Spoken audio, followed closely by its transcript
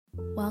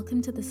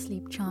Welcome to the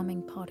Sleep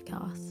Charming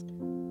podcast,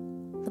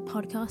 the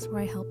podcast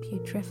where I help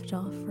you drift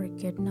off for a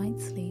good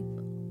night's sleep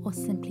or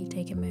simply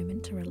take a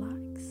moment to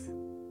relax.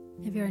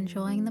 If you're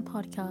enjoying the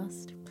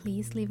podcast,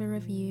 please leave a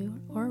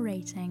review or a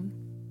rating.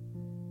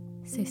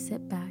 So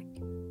sit back,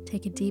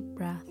 take a deep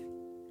breath,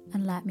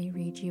 and let me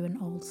read you an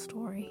old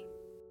story.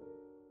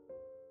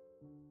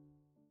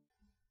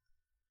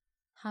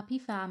 Happy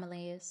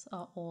families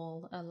are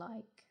all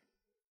alike.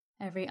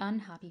 Every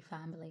unhappy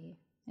family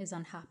is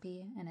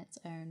unhappy in its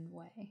own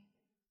way.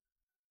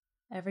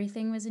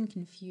 Everything was in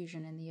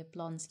confusion in the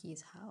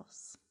Oblonskys'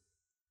 house.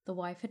 The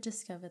wife had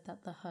discovered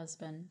that the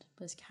husband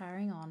was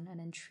carrying on an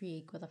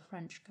intrigue with a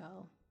French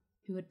girl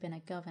who had been a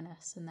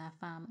governess in their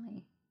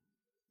family,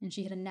 and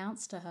she had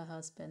announced to her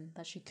husband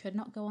that she could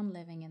not go on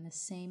living in the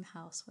same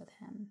house with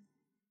him.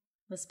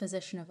 This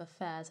position of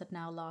affairs had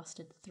now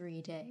lasted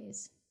 3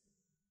 days,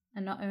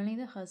 and not only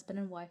the husband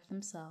and wife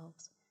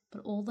themselves,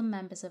 but all the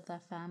members of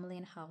their family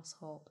and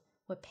household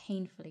were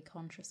painfully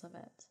conscious of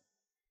it.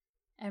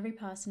 Every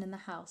person in the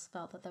house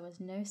felt that there was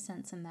no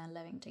sense in their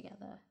living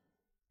together,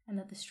 and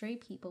that the stray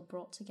people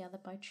brought together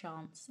by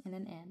chance in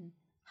an inn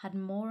had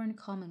more in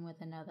common with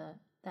another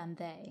than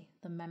they,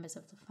 the members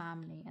of the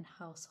family and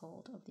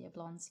household of the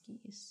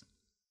Oblonskys.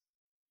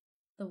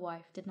 The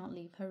wife did not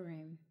leave her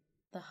room.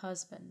 The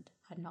husband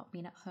had not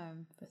been at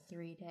home for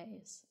 3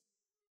 days.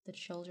 The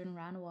children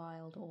ran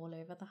wild all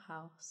over the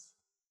house.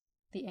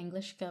 The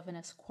English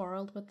governess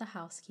quarrelled with the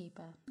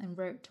housekeeper and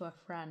wrote to a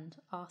friend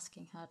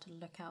asking her to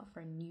look out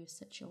for a new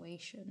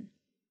situation.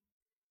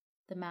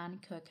 The man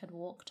cook had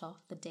walked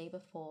off the day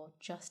before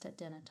just at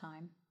dinner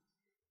time.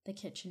 The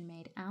kitchen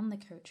maid and the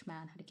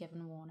coachman had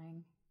given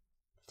warning.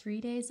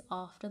 3 days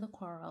after the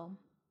quarrel,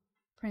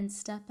 Prince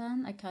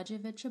Stepan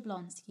Arkadyevitch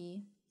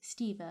Oblonsky,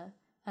 Steva,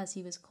 as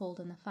he was called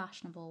in the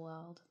fashionable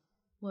world,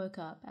 woke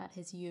up at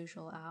his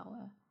usual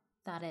hour,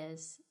 that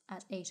is,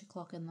 at 8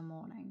 o'clock in the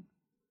morning.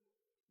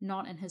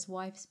 Not in his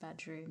wife's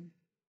bedroom,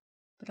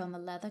 but on the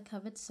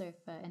leather-covered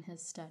sofa in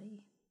his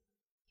study.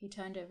 He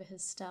turned over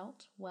his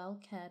stout,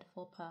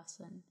 well-cared-for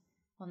person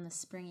on the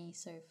springy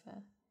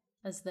sofa,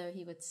 as though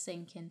he would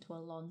sink into a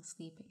long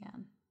sleep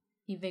again.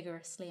 He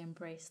vigorously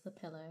embraced the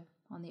pillow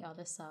on the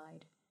other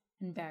side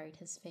and buried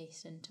his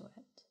face into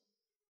it.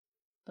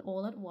 But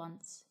all at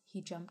once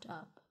he jumped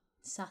up,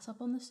 sat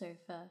up on the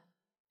sofa,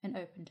 and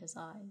opened his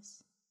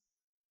eyes.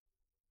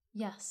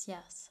 Yes,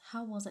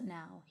 how was it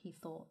now, he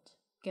thought,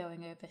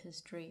 going over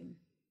his dream.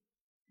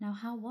 Now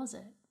how was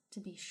it, to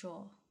be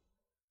sure?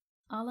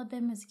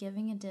 Alabin was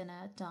giving a dinner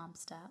at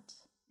Darmstadt.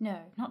 No,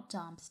 not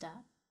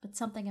Darmstadt, but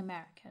something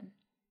American.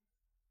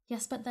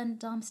 Yes, but then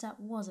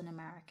Darmstadt was in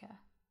America.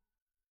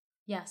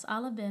 Yes,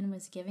 Alabin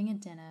was giving a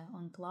dinner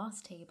on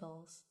glass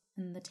tables,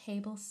 and the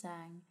tables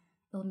sang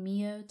Il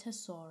mio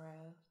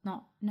tesoro.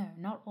 Not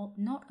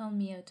Il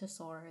mio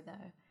tesoro,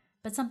 though,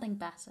 but something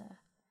better.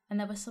 And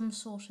there were some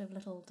sort of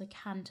little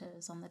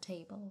decanters on the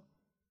table.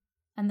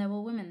 And there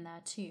were women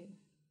there too,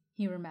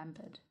 he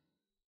remembered.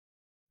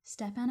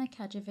 Stepan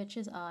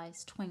Arkadyevitch's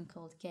eyes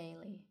twinkled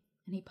gaily,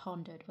 and he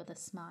pondered with a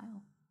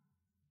smile.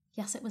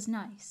 Yes, it was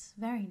nice,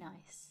 very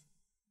nice.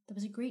 There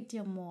was a great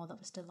deal more that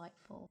was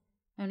delightful,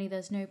 only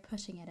there's no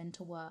putting it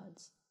into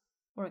words,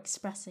 or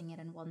expressing it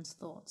in one's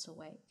thoughts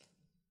awake.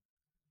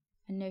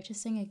 And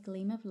noticing a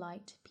gleam of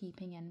light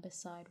peeping in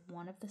beside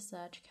one of the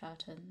serge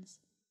curtains,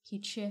 he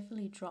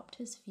cheerfully dropped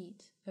his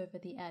feet over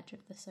the edge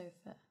of the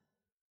sofa,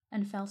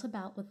 and felt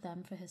about with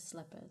them for his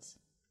slippers,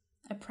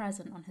 a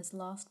present on his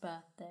last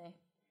birthday,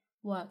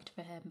 worked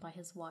for him by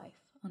his wife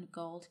on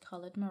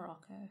gold-coloured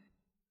morocco.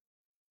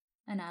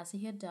 And as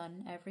he had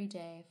done every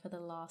day for the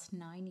last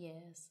 9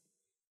 years,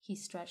 he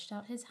stretched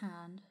out his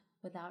hand,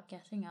 without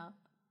getting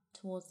up,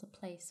 towards the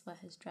place where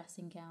his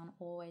dressing gown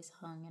always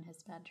hung in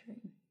his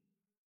bedroom.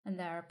 And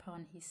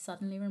thereupon he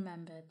suddenly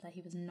remembered that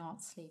he was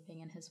not sleeping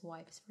in his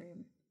wife's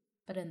room,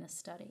 but in the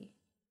study.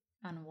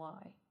 And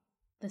why?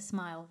 The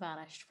smile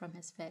vanished from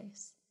his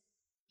face.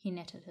 He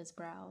knitted his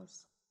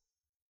brows.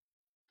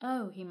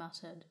 Oh, he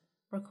muttered,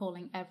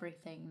 recalling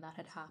everything that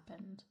had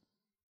happened.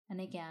 And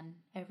again,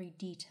 every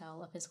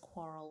detail of his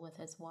quarrel with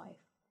his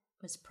wife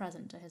was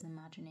present to his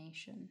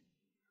imagination.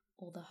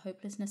 All the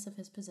hopelessness of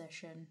his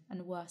position,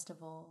 and worst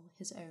of all,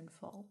 his own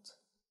fault.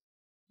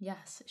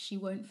 Yes, she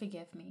won't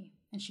forgive me,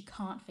 and she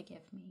can't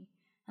forgive me,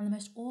 and the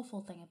most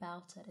awful thing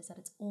about it is that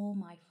it's all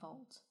my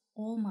fault,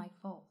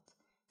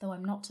 though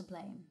I'm not to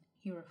blame,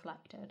 he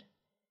reflected.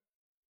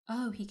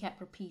 Oh, he kept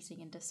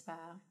repeating in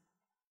despair,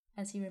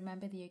 as he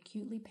remembered the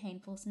acutely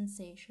painful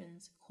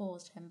sensations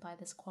caused him by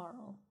this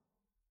quarrel.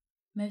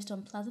 Most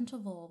unpleasant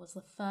of all was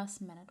the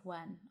first minute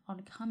when, on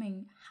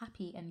coming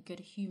happy and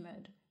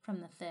good-humoured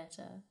from the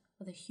theatre,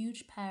 with a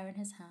huge pear in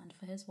his hand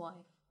for his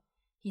wife,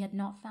 he had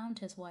not found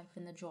his wife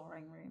in the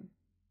drawing-room.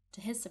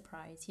 To his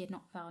surprise, he had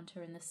not found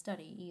her in the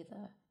study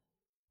either,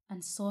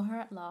 and saw her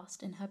at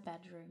last in her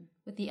bedroom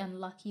with the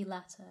unlucky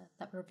letter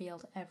that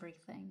revealed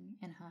everything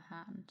in her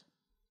hand.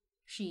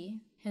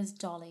 She, his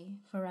dolly,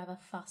 forever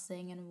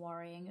fussing and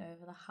worrying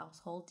over the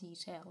household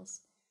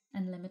details,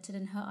 and limited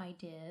in her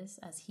ideas,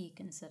 as he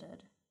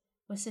considered,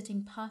 was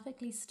sitting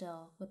perfectly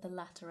still with the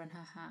letter in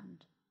her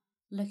hand,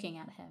 looking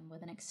at him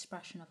with an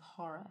expression of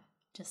horror,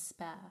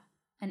 despair,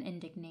 and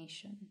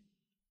indignation.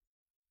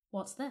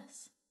 "What's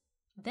this?"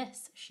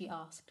 "This," she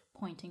asked,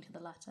 pointing to the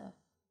letter.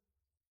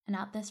 And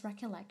at this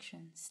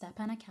recollection,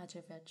 Stepan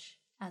Arkadyevitch,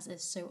 as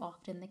is so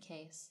often the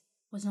case,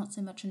 was not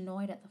so much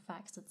annoyed at the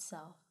facts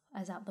itself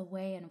as at the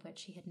way in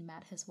which he had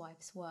met his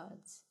wife's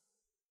words.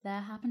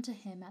 There happened to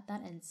him at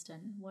that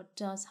instant what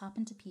does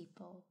happen to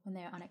people when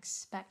they are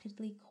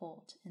unexpectedly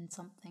caught in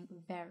something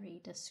very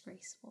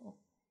disgraceful.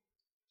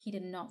 He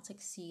did not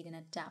succeed in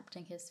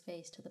adapting his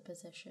face to the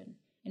position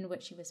in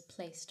which he was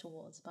placed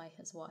towards by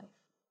his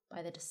wife,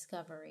 by the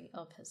discovery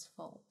of his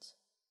fault.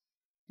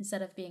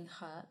 Instead of being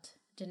hurt,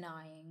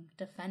 denying,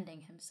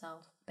 defending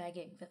himself,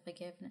 begging for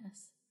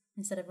forgiveness,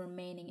 instead of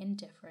remaining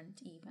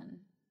indifferent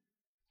even,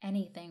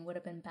 anything would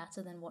have been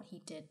better than what he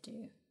did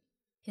do.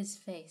 His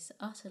face,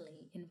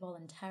 utterly,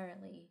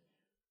 involuntarily,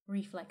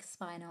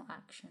 reflex-spinal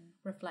action,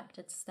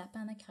 reflected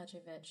Stepan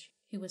Arkadyevitch,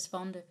 who was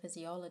fond of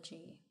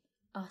physiology,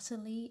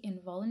 utterly,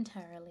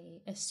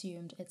 involuntarily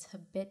assumed its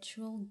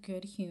habitual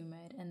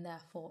good-humoured and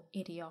therefore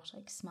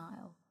idiotic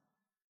smile.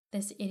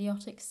 This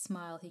idiotic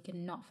smile he could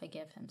not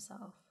forgive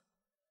himself.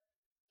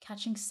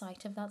 Catching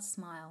sight of that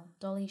smile,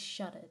 Dolly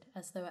shuddered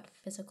as though at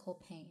physical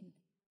pain,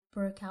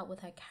 broke out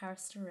with her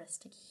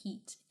characteristic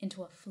heat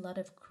into a flood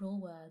of cruel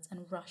words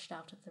and rushed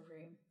out of the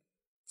room.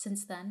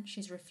 Since then,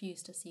 she's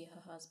refused to see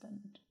her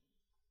husband.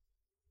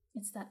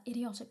 "It's that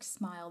idiotic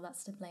smile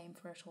that's to blame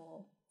for it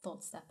all,"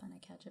 thought Stepan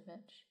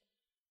Arkadyevitch.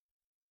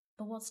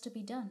 "But what's to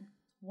be done?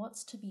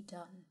 What's to be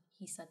done?"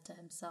 he said to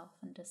himself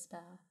in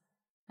despair,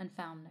 and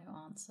found no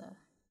answer.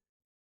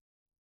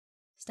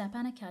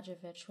 Stepan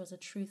Arkadyevitch was a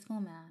truthful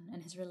man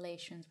in his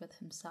relations with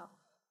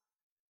himself.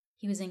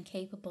 He was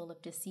incapable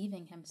of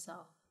deceiving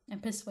himself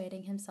and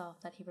persuading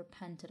himself that he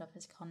repented of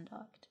his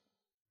conduct.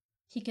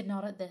 He could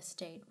not at this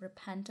date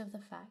repent of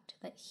the fact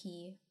that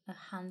he, a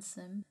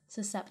handsome,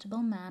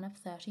 susceptible man of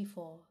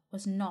 34,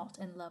 was not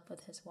in love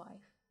with his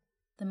wife,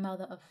 the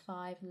mother of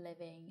 5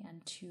 living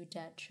and 2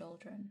 dead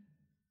children,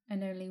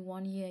 and only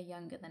 1 year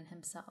younger than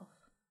himself.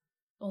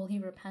 All he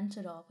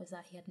repented of was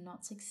that he had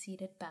not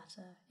succeeded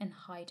better in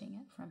hiding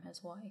it from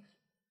his wife.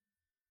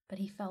 But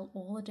he felt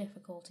all the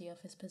difficulty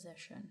of his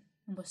position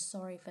and was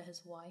sorry for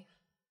his wife,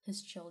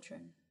 his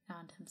children,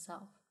 and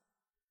himself.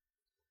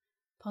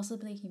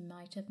 Possibly he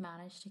might have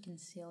managed to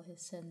conceal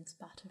his sins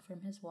better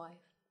from his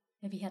wife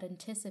if he had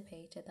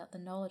anticipated that the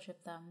knowledge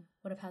of them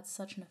would have had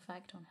such an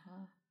effect on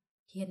her.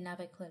 He had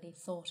never clearly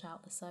thought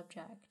out the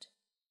subject,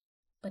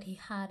 but he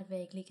had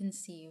vaguely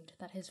conceived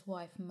that his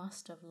wife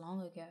must have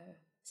long ago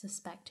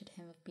suspected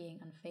him of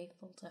being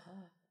unfaithful to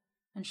her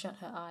and shut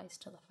her eyes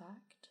to the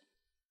fact.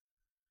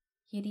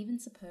 He had even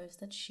supposed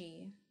that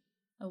she,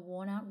 a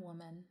worn-out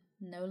woman,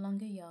 no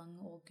longer young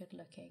or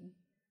good-looking,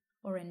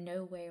 or in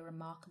no way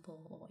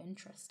remarkable or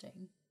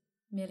interesting,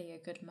 merely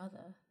a good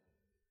mother,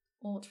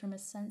 ought from a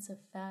sense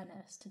of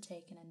fairness to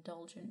take an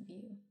indulgent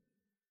view.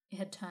 It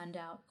had turned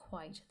out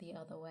quite the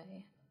other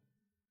way.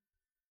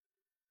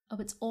 "Oh,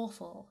 it's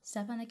awful,"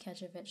 Stepan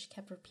Arkadyevitch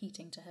kept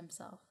repeating to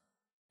himself,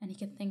 and he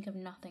could think of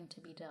nothing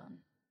to be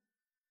done.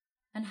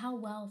 And how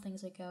well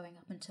things were going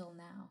up until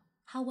now.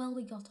 How well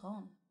we got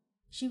on.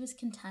 She was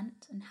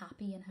content and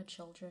happy in her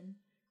children.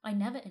 I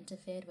never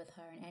interfered with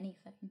her in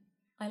anything.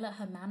 I let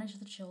her manage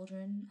the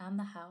children and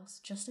the house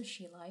just as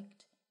she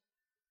liked.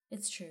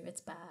 It's true,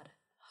 it's bad,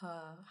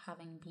 her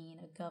having been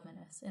a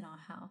governess in our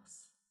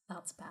house.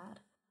 That's bad.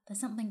 There's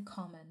something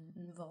common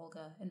and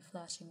vulgar in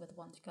flirting with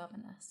one's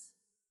governess.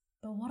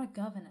 But what a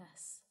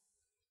governess!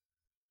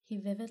 He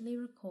vividly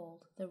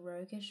recalled the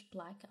roguish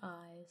black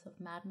eyes of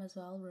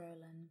Mademoiselle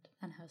Roland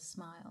and her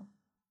smile.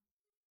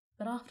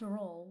 But after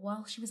all,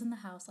 while she was in the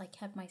house, I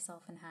kept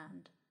myself in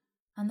hand.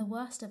 And the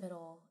worst of it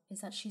all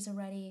is that she's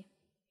already...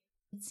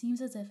 It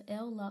seems as if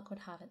ill luck would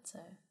have it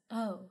so.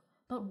 Oh,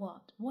 but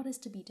what? What is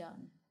to be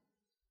done?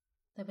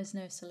 There was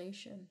no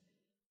solution,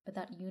 but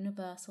that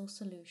universal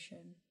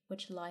solution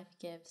which life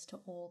gives to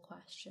all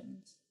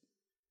questions,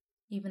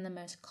 even the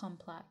most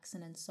complex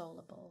and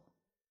insoluble.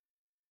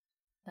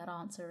 That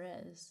answer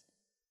is,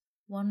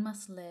 one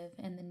must live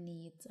in the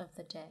needs of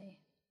the day.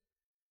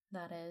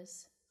 That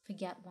is,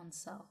 forget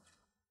oneself.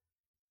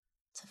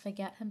 To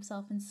forget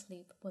himself in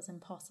sleep was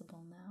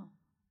impossible now,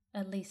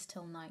 at least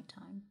till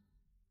night-time.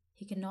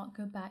 He could not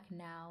go back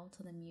now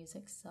to the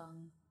music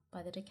sung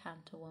by the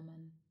decanter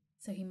woman,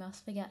 so he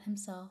must forget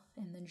himself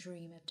in the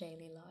dream of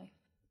daily life.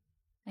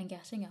 And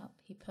getting up,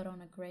 he put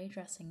on a grey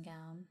dressing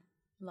gown,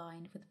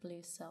 lined with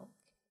blue silk,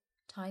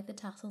 tied the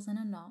tassels in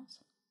a knot,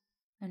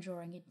 and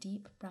drawing a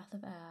deep breath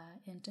of air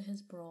into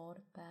his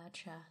broad, bare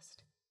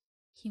chest,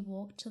 he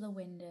walked to the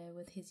window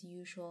with his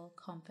usual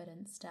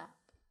confident step,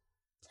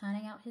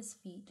 turning out his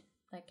feet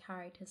that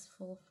carried his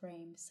full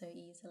frame so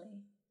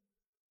easily.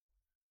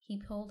 He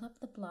pulled up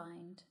the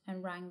blind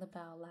and rang the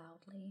bell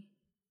loudly.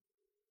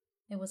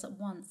 It was at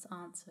once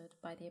answered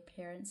by the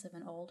appearance of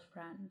an old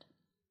friend,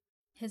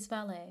 his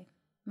valet,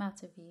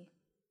 Matovey,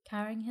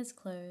 carrying his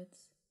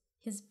clothes,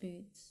 his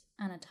boots,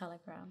 and a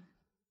telegram.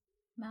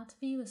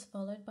 Matvey was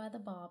followed by the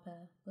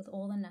barber with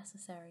all the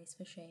necessaries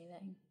for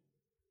shaving.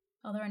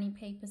 "Are there any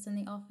papers in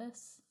the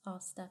office?"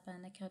 asked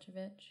Stepan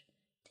Arkadyevitch,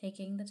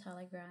 taking the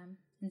telegram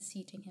and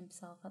seating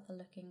himself at the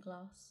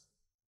looking-glass.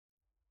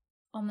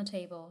 "On the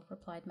table,"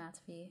 replied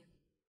Matvey,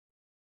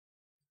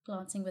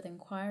 glancing with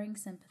inquiring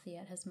sympathy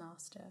at his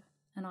master,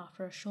 and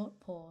after a short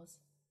pause,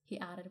 he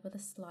added with a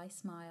sly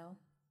smile,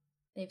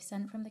 "They've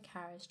sent from the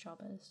carriage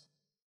jobbers."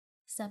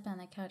 Stepan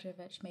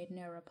Arkadyevitch made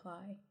no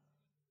reply.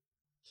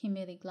 He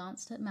merely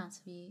glanced at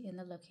Matvey in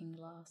the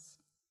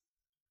looking-glass.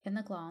 In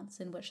the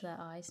glance in which their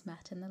eyes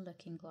met in the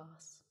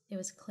looking-glass, it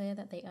was clear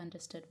that they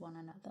understood one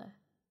another.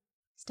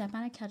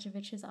 Stepan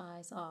Arkadyevitch's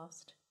eyes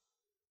asked,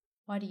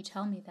 "Why do you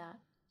tell me that?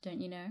 Don't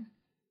you know?"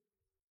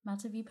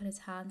 Matvey put his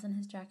hands in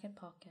his jacket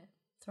pocket,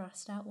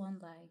 thrust out one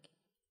leg,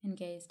 and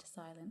gazed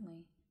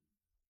silently,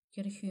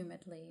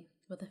 good-humouredly,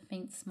 with a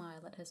faint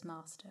smile at his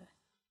master.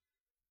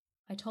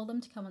 "I told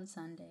them to come on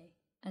Sunday,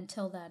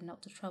 until then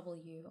not to trouble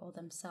you or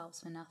themselves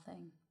for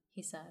nothing,"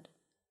 he said.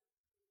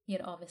 He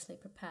had obviously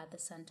prepared the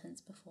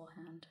sentence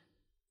beforehand.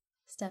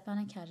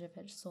 Stepan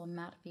Arkadyevitch saw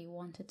Matvey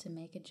wanted to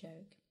make a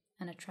joke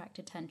and attract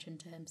attention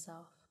to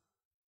himself.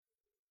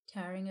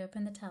 Tearing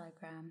open the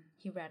telegram,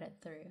 he read it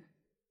through,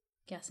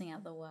 guessing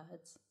at the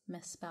words,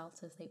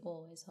 misspelt as they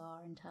always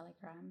are in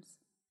telegrams,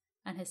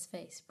 and his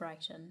face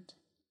brightened.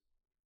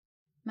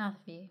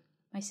 "Matvey,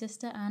 my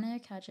sister Anna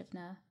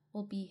Arkadyevna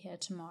will be here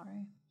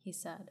tomorrow," he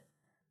said,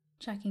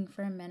 checking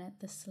for a minute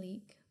the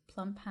sleek,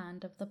 plump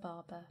hand of the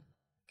barber,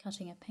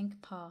 cutting a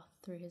pink path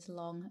through his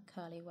long,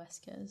 curly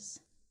whiskers.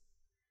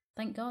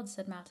 "Thank God,"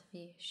 said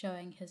Matvey,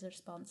 showing his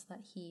response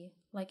that he,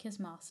 like his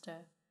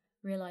master,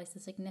 realized the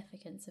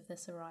significance of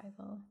this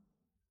arrival.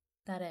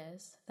 That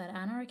is, that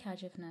Anna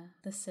Arkadyevna,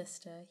 the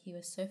sister he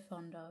was so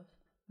fond of,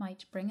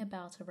 might bring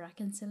about a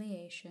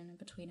reconciliation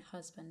between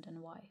husband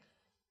and wife.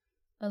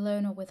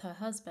 "Alone or with her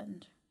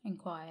husband?"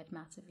 inquired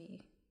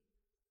Matvey.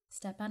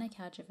 Stepan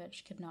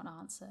Arkadyevitch could not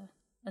answer,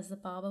 as the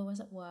barber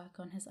was at work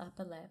on his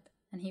upper lip,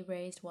 and he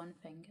raised one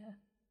finger.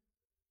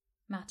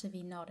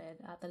 Matvey nodded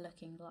at the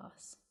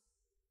looking-glass.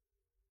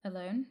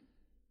 "Alone?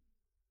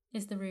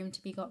 Is the room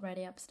to be got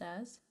ready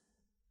upstairs?"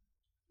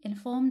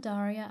 "Inform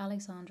Darya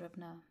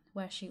Alexandrovna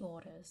where she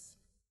orders."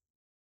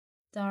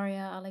 "Darya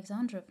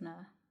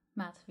Alexandrovna?"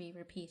 Matvey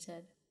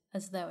repeated,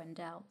 as though in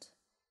doubt.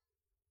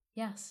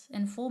 "Yes,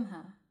 inform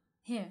her.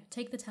 Here,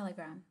 take the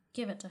telegram,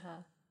 give it to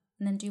her,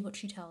 and then do what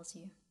she tells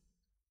you."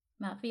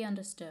 Matvey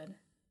understood,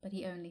 but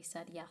he only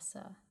said yes,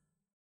 sir.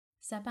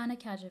 Stepan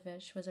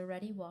Arkadyevitch was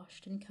already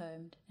washed and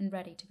combed and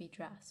ready to be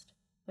dressed,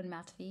 when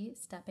Matvey,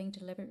 stepping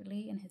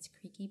deliberately in his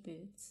creaky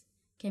boots,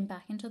 came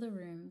back into the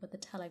room with the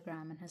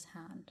telegram in his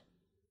hand.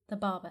 The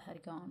barber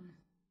had gone.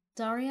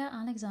 "Darya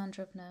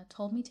Alexandrovna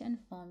told me to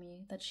inform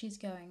you that she's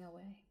going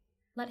away.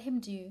 Let him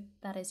do,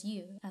 that is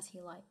you, as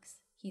he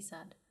likes," he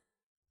said,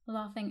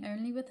 laughing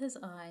only with his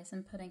eyes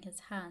and putting his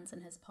hands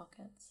in his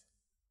pockets.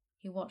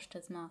 He watched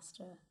his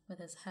master, with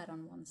his head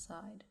on one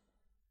side.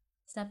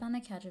 Stepan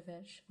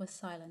Arkadyevitch was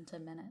silent a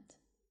minute.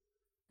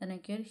 Then a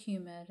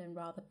good-humoured and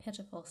rather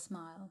pitiful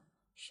smile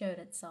showed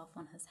itself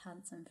on his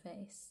handsome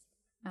face.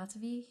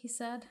 "Matvey," he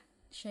said,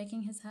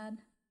 shaking his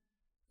head.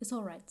 "It's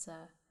all right,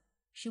 sir.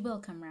 She will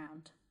come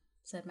round,"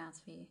 said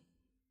Matvey.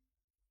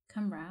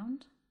 "Come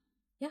round?"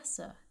 "Yes,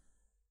 sir."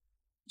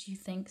 "Do you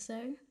think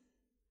so?"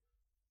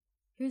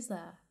 "Who's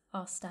there?"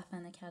 asked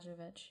Stepan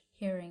Arkadyevitch,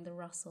 hearing the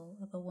rustle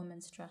of a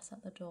woman's dress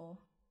at the door.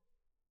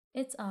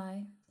 "It's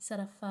I," said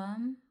a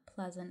firm,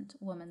 pleasant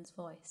woman's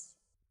voice,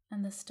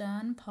 and the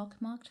stern,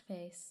 pock-marked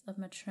face of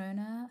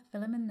Matrona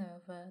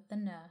Philimonovna, the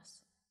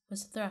nurse,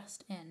 was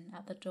thrust in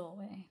at the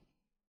doorway.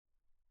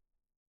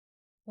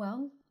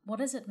 "Well,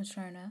 what is it,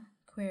 Matrona?"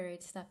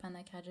 queried Stepan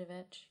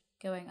Arkadyevitch,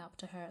 going up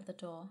to her at the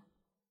door.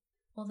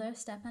 Although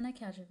Stepan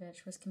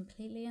Arkadyevitch was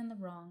completely in the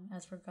wrong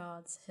as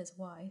regards his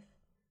wife,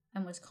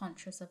 and was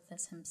conscious of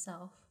this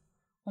himself,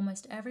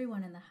 almost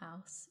everyone in the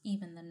house,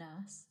 even the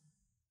nurse,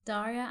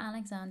 Darya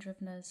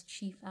Alexandrovna's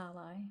chief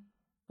ally,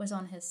 was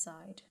on his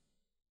side.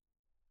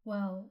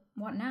 "Well,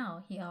 what now?"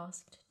 he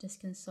asked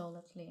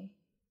disconsolately.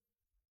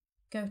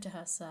 "Go to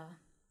her, sir.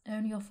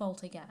 Own your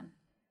fault again.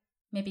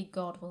 Maybe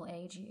God will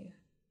aid you.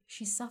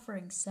 She's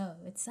suffering so,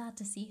 it's sad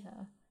to see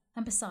her.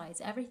 And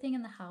besides, everything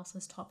in the house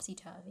was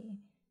topsy-turvy.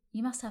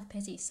 You must have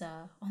pity,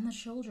 sir, on the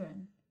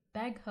children.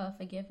 Beg her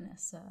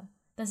forgiveness, sir.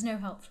 There's no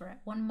help for it.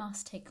 One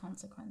must take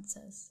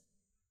consequences."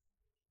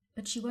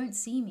 "But she won't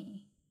see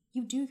me.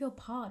 You do your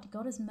part.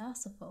 God is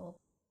merciful."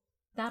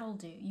 "That'll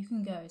do. You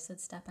can go," said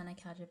Stepan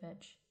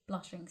Arkadyevitch,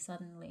 blushing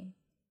suddenly.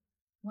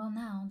 "Well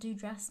now, do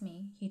dress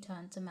me." He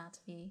turned to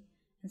Matvey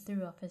and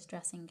threw off his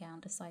dressing gown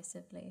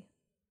decisively.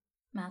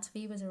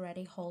 Matvey was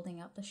already holding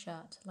up the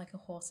shirt like a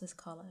horse's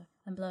collar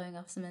and blowing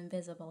off some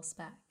invisible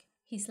speck.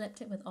 He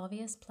slipped it with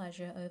obvious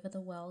pleasure over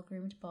the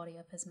well-groomed body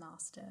of his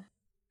master.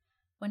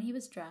 When he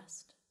was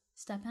dressed,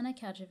 Stepan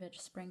Arkadyevitch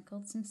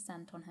sprinkled some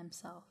scent on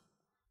himself,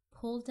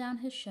 pulled down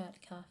his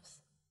shirt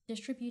cuffs,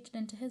 distributed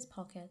into his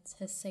pockets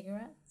his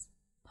cigarettes,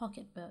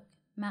 pocketbook,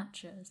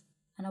 matches,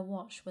 and a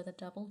watch with a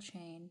double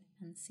chain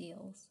and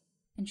seals.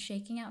 and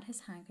shaking out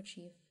his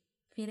handkerchief,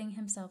 feeling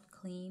himself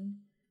clean,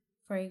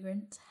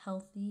 fragrant,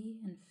 healthy,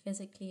 and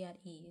physically at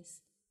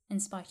ease, in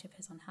spite of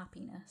his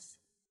unhappiness.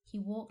 He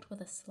walked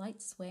with a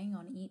slight swing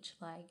on each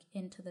leg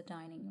into the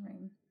dining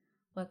room,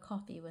 where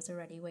coffee was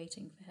already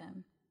waiting for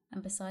him,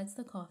 and besides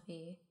the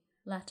coffee,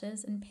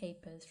 letters and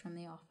papers from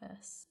the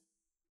office.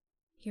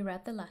 He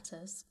read the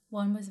letters.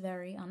 One was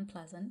very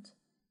unpleasant,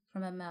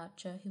 from a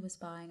merchant who was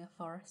buying a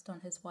forest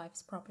on his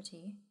wife's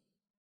property.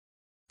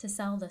 To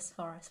sell this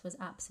forest was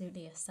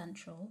absolutely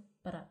essential,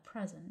 but at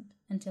present,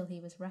 until he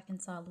was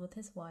reconciled with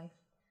his wife,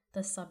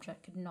 the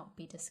subject could not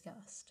be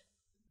discussed.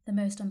 The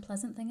most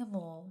unpleasant thing of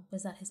all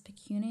was that his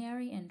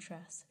pecuniary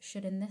interests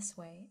should in this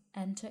way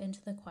enter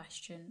into the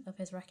question of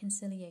his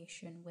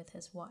reconciliation with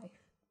his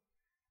wife,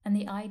 and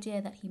the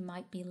idea that he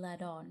might be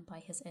led on by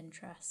his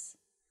interests,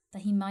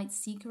 that he might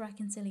seek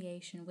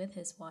reconciliation with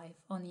his wife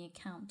on the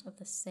account of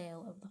the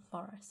sale of the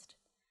forest.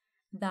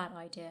 That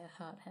idea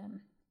hurt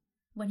him.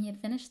 When he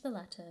had finished the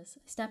letters,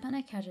 Stepan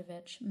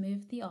Arkadyevitch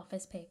moved the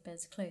office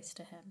papers close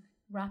to him,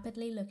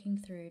 rapidly looking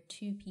through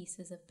 2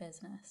 pieces of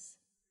business,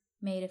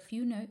 made a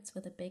few notes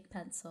with a big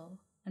pencil,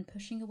 and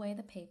pushing away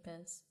the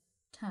papers,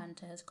 turned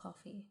to his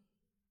coffee.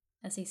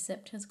 As he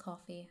sipped his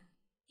coffee,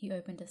 he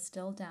opened a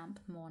still damp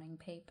morning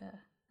paper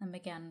and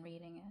began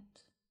reading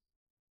it.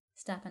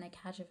 Stepan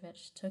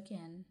Arkadyevitch took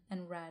in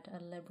and read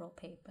a liberal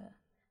paper,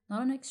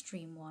 not an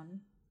extreme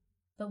one,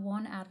 but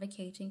one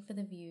advocating for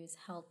the views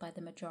held by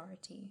the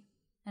majority,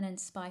 and in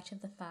spite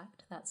of the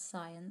fact that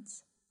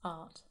science,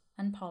 art,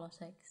 and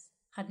politics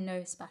had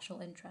no special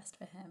interest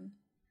for him,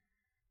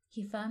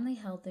 he firmly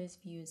held those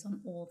views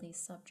on all these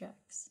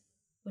subjects,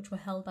 which were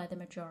held by the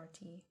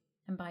majority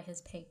and by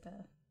his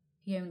paper.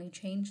 He only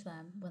changed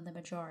them when the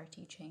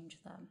majority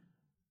changed them.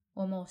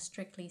 Or more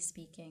strictly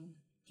speaking,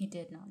 he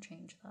did not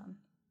change them,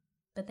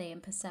 but they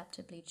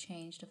imperceptibly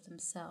changed of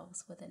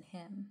themselves within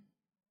him.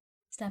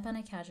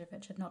 Stepan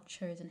Arkadyevitch had not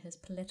chosen his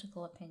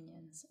political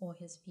opinions or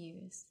his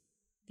views.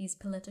 These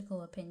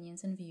political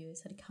opinions and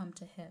views had come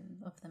to him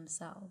of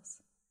themselves,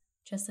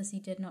 just as he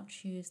did not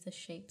choose the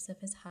shapes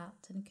of his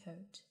hat and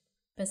coat,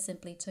 but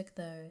simply took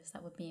those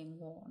that were being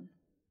worn.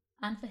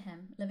 And for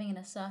him, living in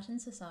a certain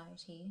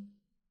society,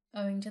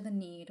 owing to the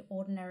need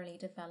ordinarily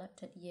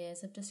developed at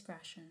years of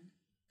discretion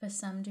for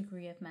some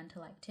degree of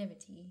mental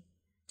activity,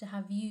 to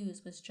have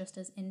views was just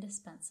as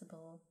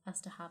indispensable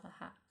as to have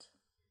a hat.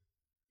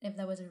 If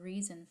there was a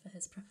reason for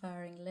his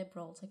preferring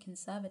liberal to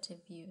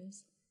conservative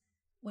views,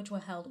 which were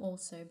held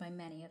also by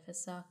many of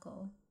his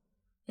circle,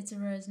 it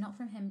arose not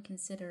from him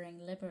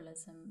considering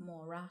liberalism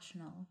more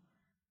rational,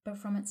 but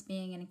from its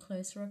being in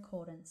closer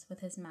accordance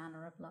with his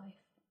manner of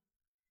life.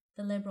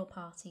 The Liberal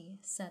Party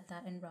said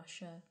that in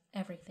Russia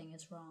everything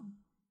is wrong,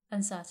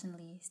 and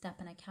certainly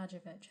Stepan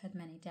Arkadyevitch had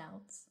many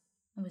doubts,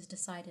 and was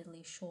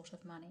decidedly short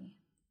of money.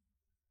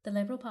 The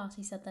Liberal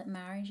Party said that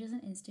marriage is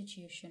an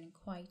institution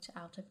quite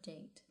out of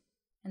date,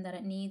 and that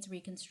it needs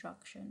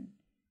reconstruction,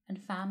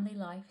 and family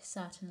life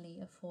certainly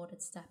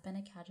afforded Stepan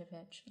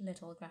Arkadyevitch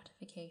little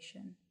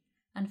gratification,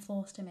 and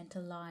forced him into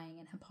lying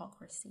and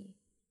hypocrisy,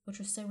 which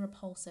was so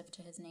repulsive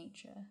to his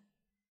nature.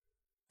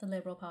 The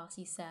Liberal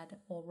Party said,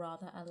 or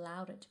rather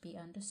allowed it to be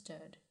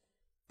understood,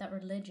 that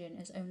religion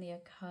is only a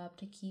curb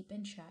to keep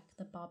in check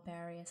the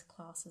barbarous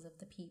classes of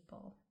the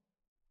people,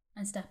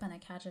 and Stepan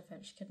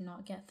Arkadyevitch could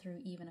not get through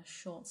even a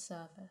short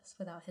service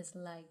without his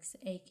legs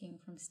aching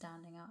from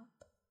standing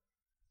up,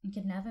 and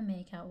could never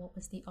make out what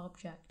was the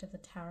object of the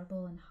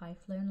terrible and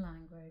high-flown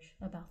language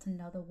about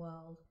another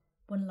world,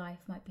 when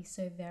life might be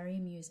so very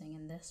amusing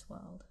in this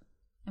world.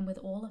 And with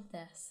all of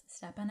this,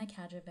 Stepan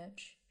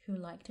Arkadyevitch, who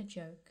liked a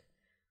joke,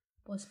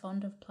 was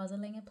fond of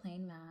puzzling a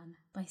plain man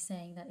by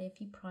saying that if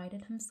he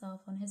prided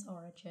himself on his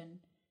origin,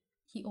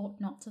 he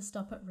ought not to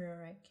stop at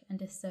Rurik and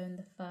disown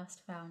the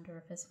first founder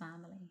of his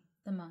family,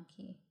 the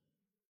monkey.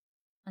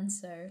 And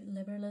so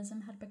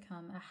liberalism had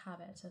become a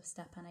habit of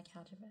Stepan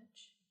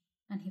Arkadyevitch,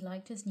 and he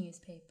liked his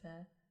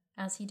newspaper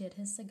as he did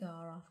his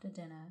cigar after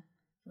dinner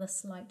for the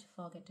slight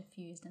fog it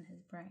diffused in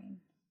his brain.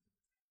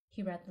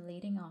 He read the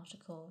leading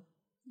article,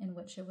 in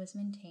which it was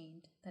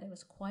maintained that it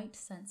was quite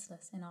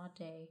senseless in our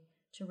day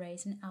to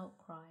raise an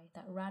outcry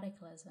that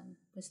radicalism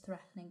was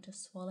threatening to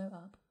swallow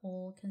up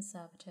all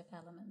conservative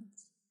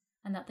elements,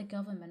 and that the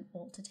government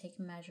ought to take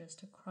measures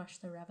to crush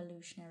the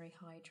revolutionary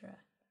hydra.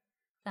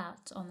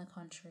 That, on the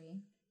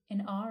contrary,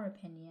 in our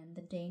opinion,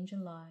 the danger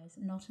lies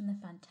not in the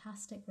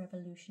fantastic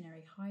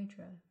revolutionary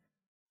hydra,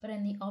 but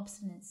in the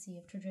obstinacy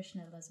of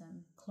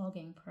traditionalism,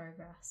 clogging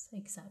progress,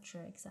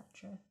 etc.,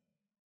 etc.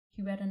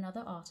 He read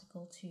another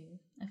article too,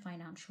 a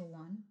financial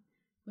one,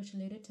 which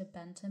alluded to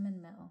Bentham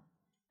and Mill,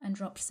 and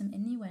dropped some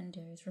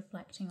innuendos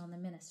reflecting on the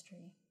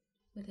ministry.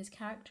 With his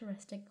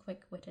characteristic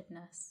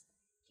quick-wittedness,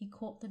 he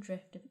caught the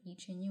drift of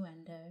each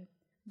innuendo,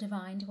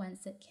 divined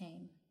whence it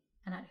came,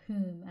 and at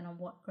whom and on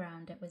what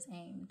ground it was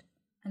aimed,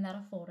 and that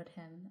afforded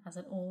him, as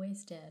it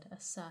always did, a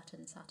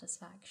certain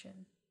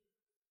satisfaction.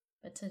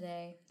 But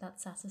today that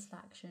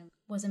satisfaction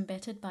was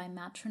embittered by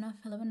Matrona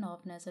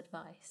Filimonovna's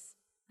advice,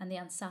 and the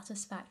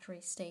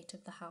unsatisfactory state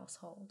of the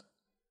household.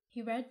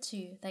 He read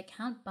too that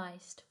Count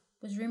Beist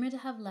was rumoured to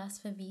have less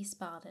for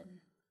Wiesbaden,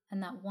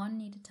 and that one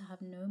needed to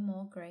have no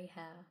more grey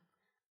hair,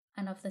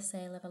 and of the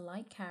sale of a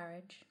light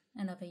carriage,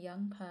 and of a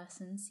young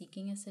person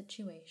seeking a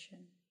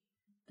situation.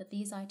 But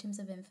these items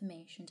of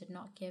information did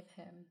not give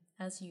him,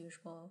 as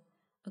usual,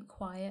 a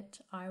quiet,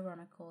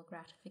 ironical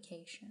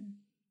gratification.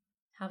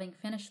 Having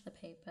finished the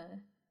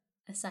paper,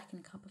 a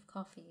second cup of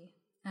coffee,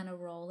 and a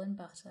roll and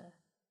butter,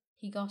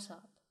 he got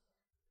up,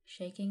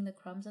 shaking the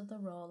crumbs of the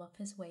roll off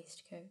his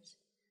waistcoat,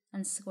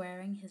 and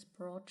squaring his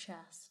broad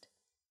chest,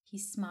 he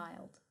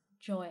smiled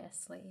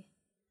joyously,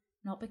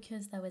 not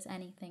because there was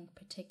anything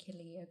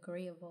particularly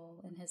agreeable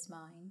in his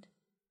mind.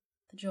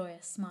 The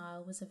joyous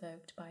smile was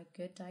evoked by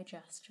good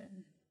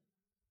digestion.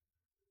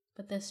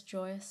 But this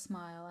joyous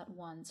smile at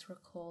once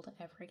recalled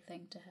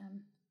everything to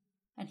him,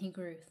 and he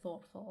grew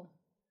thoughtful.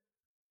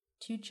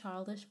 Two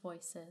childish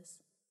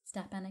voices,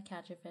 Stepan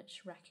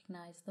Arkadyevitch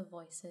recognized the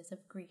voices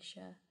of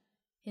Grisha,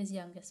 his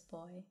youngest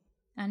boy,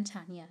 and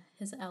Tanya,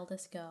 his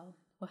eldest girl,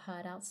 were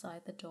heard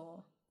outside the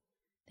door.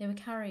 They were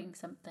carrying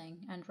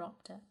something and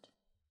dropped it.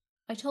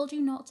 "I told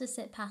you not to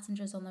sit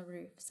passengers on the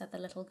roof," said the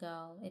little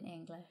girl in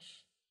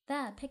English.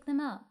 "There, pick them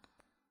up."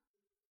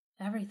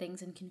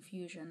 Everything's in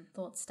confusion,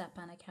 thought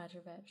Stepan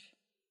Arkadyevitch.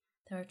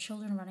 There are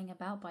children running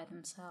about by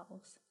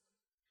themselves.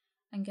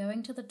 And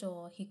going to the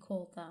door, he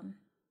called them.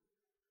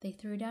 They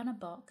threw down a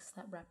box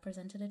that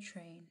represented a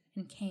train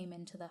and came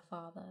in to their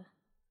father.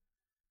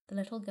 The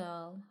little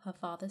girl, her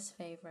father's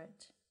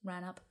favourite,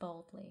 ran up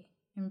boldly,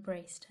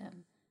 embraced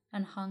him,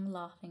 and hung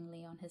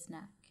laughingly on his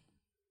neck.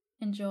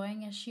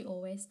 Enjoying, as she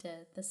always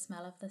did, the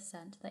smell of the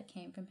scent that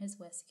came from his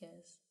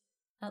whiskers,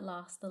 at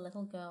last the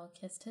little girl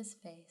kissed his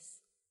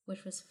face,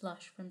 which was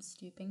flushed from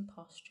stooping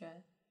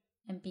posture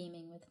and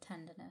beaming with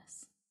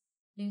tenderness,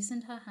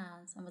 loosened her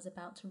hands and was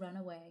about to run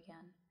away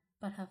again,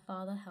 but her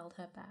father held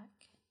her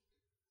back.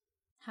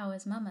 "How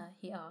is Mama?"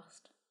 he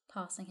asked,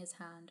 passing his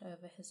hand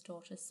over his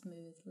daughter's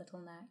smooth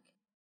little neck.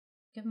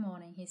 "Good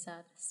morning," he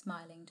said,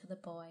 smiling to the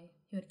boy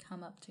who had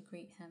come up to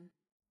greet him.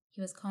 He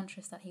was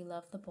conscious that he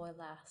loved the boy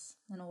less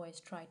and always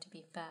tried to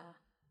be fair,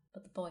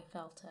 but the boy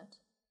felt it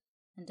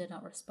and did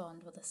not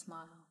respond with a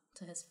smile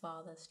to his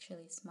father's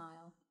chilly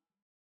smile.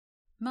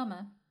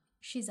 "Mama,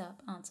 she's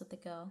up," answered the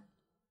girl.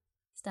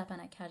 Stepan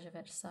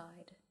Arkadyevitch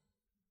sighed.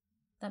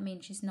 That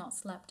means she's not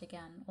slept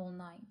again all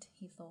night,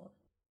 he thought.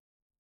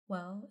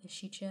 Well, is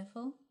she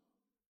cheerful?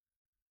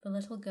 The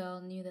little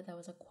girl knew that there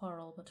was a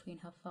quarrel between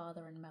her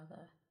father and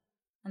mother,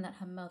 and that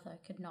her mother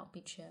could not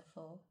be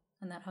cheerful,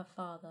 and that her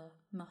father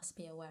must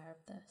be aware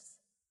of this,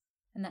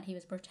 and that he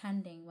was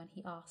pretending when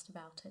he asked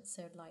about it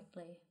so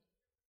lightly.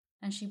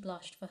 And she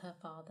blushed for her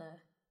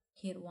father.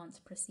 He at once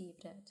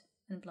perceived it,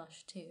 and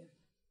blushed too.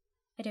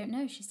 "I don't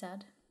know," she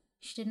said.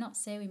 "She did not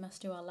say we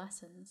must do our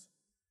lessons,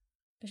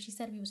 but she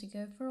said we were to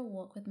go for a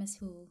walk with Miss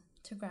Hoole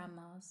to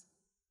Grandma's."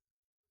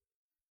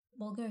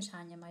 "We'll go,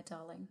 Tanya, my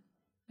darling.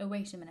 Oh,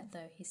 wait a minute,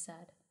 though," he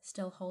said,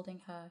 still holding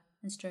her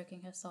and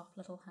stroking her soft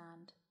little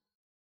hand.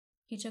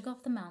 He took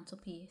off the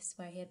mantelpiece,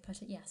 where he had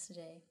put it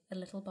yesterday, a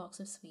little box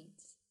of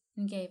sweets,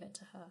 and gave it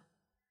to her,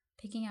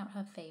 picking out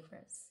her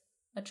favourites,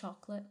 a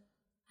chocolate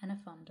and a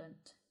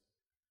fondant.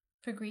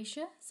 "For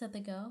Grisha?" said the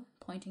girl,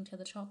 pointing to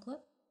the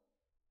chocolate.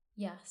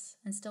 Yes,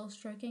 and still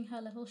stroking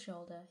her little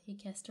shoulder, he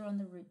kissed her on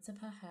the roots of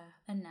her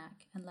hair and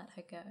neck and let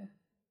her go.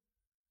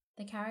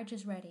 "The carriage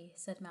is ready,"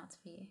 said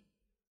Matvey,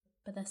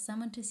 "but there's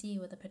someone to see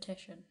you with a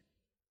petition."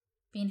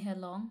 "Been here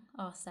long?"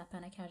 asked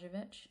Stepan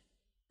Arkadyevitch.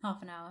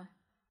 "Half an hour."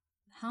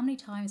 "How many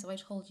times have I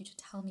told you to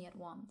tell me at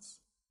once?"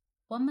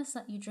 "One must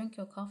let you drink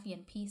your coffee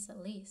in peace at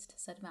least,"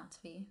 said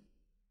Matvey,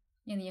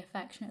 in the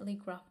affectionately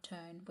gruff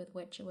tone with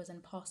which it was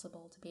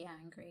impossible to be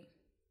angry.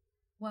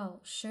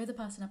 "Well, show the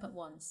person up at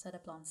once," said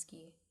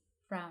Oblonsky,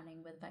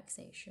 frowning with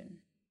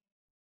vexation.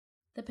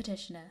 The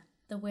petitioner,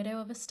 the widow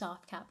of a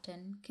staff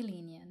captain,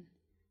 Karenina,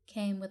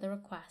 came with a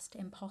request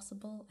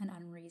impossible and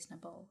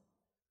unreasonable,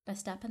 but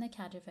Stepan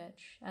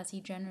Arkadyevitch, as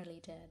he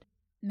generally did,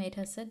 made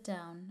her sit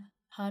down,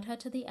 heard her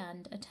to the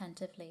end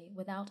attentively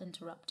without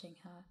interrupting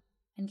her,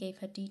 and gave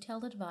her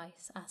detailed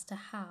advice as to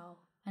how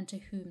and to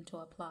whom to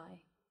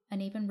apply,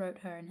 and even wrote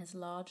her in his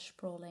large,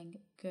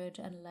 sprawling, good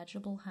and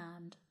legible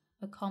hand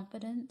a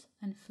confident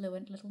and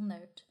fluent little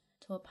note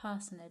to a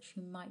personage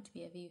who might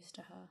be of use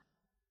to her.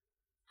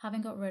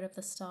 Having got rid of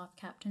the staff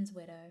captain's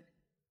widow,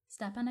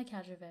 Stepan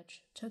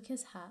Arkadyevitch took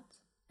his hat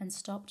and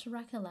stopped to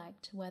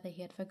recollect whether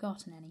he had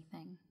forgotten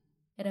anything.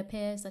 It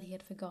appears that he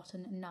had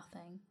forgotten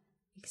nothing,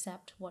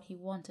 except what he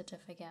wanted to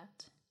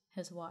forget,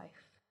 his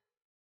wife.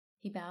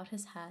 He bowed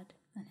his head,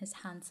 and his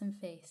handsome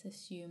face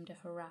assumed a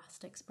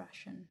harassed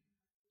expression.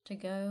 To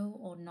go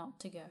or not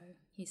to go,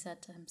 he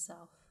said to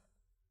himself.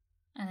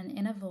 And an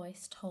inner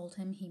voice told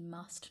him he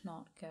must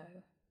not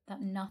go,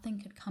 that nothing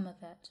could come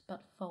of it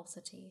but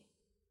falsity,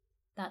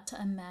 that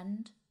to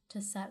amend,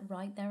 to set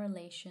right their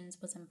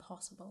relations was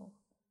impossible,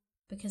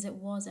 because it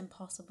was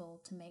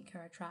impossible to make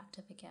her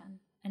attractive again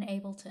and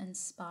able to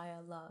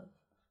inspire love,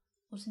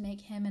 or to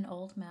make him an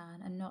old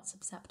man and not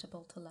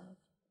susceptible to love.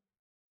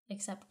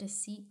 Except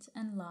deceit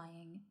and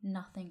lying,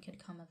 nothing could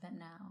come of it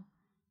now,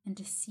 and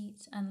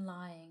deceit and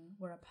lying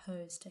were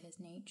opposed to his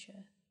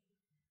nature.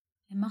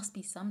 It must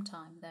be some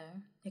time,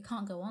 though. It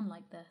can't go on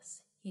like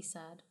this, he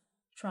said,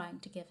 trying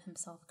to give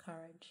himself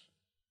courage.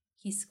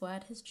 He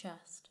squared his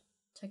chest,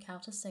 took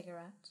out a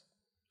cigarette,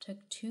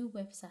 took 2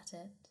 whiffs at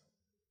it,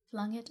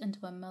 flung it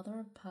into a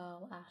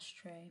mother-of-pearl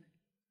ashtray,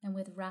 and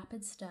with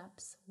rapid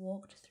steps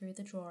walked through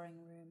the drawing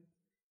room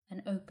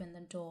and opened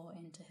the door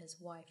into his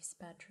wife's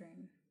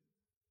bedroom.